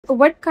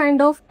what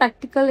kind of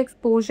practical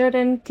exposure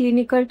and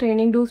clinical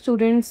training do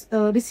students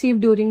receive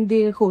during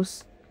their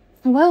course?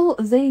 Well,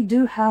 they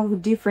do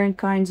have different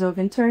kinds of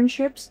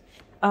internships.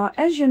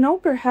 As you know,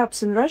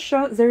 perhaps in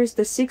Russia, there is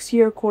the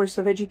 6-year course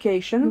of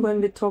education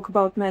when we talk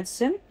about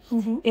medicine.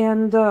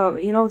 And,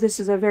 this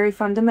is a very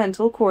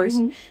fundamental course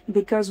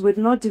because we're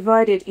not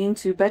divided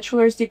into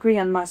bachelor's degree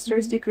and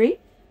master's degree.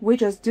 We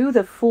just do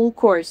the full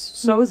course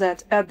so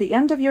that at the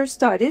end of your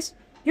studies,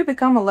 you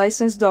become a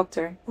licensed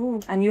doctor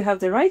and you have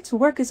the right to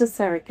work as a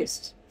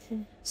therapist.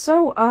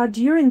 So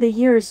during the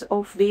years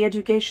of the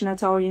education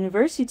at our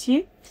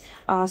university,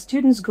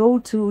 students go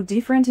to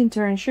different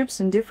internships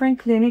in different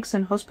clinics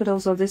and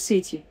hospitals of the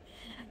city.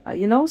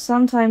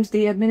 Sometimes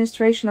the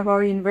administration of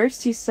our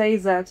university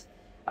says that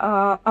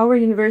our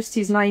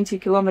university is 90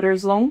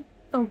 kilometers long.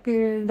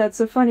 Okay, that's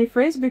a funny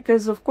phrase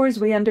because, of course,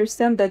 we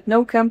understand that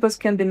no campus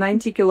can be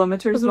 90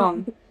 kilometers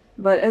long.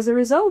 But as a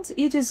result,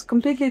 it is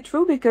completely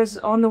true because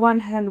on the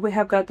one hand, we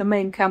have got the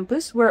main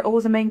campus where all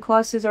the main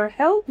classes are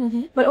held,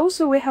 but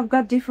also we have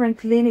got different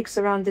clinics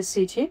around the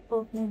city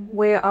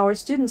where our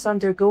students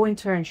undergo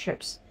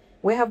internships.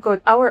 We have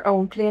got our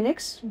own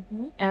clinics,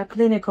 a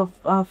clinic of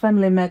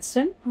family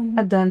medicine,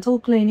 a dental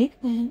clinic.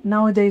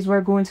 Nowadays, we're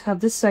going to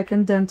have the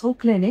second dental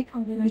clinic,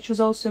 which is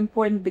also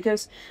important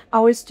because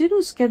our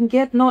students can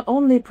get not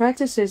only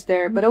practices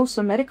there, but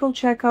also medical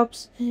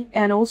checkups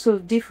and also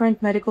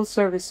different medical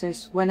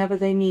services whenever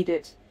they need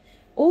it.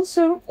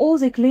 Also, all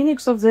the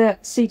clinics of the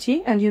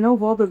city, and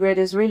Volgograd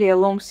is really a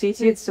long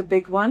city, it's a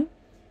big one.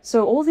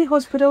 So all the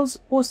hospitals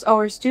host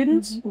our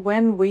students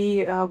when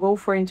we go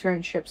for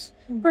internships.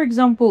 For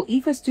example,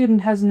 if a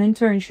student has an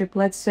internship,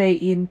 let's say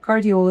in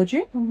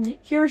cardiology,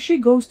 he or she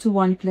goes to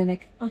one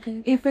clinic.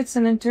 If it's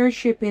an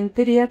internship in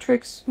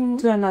pediatrics,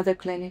 to another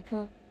clinic.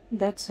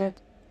 That's it.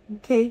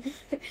 Okay.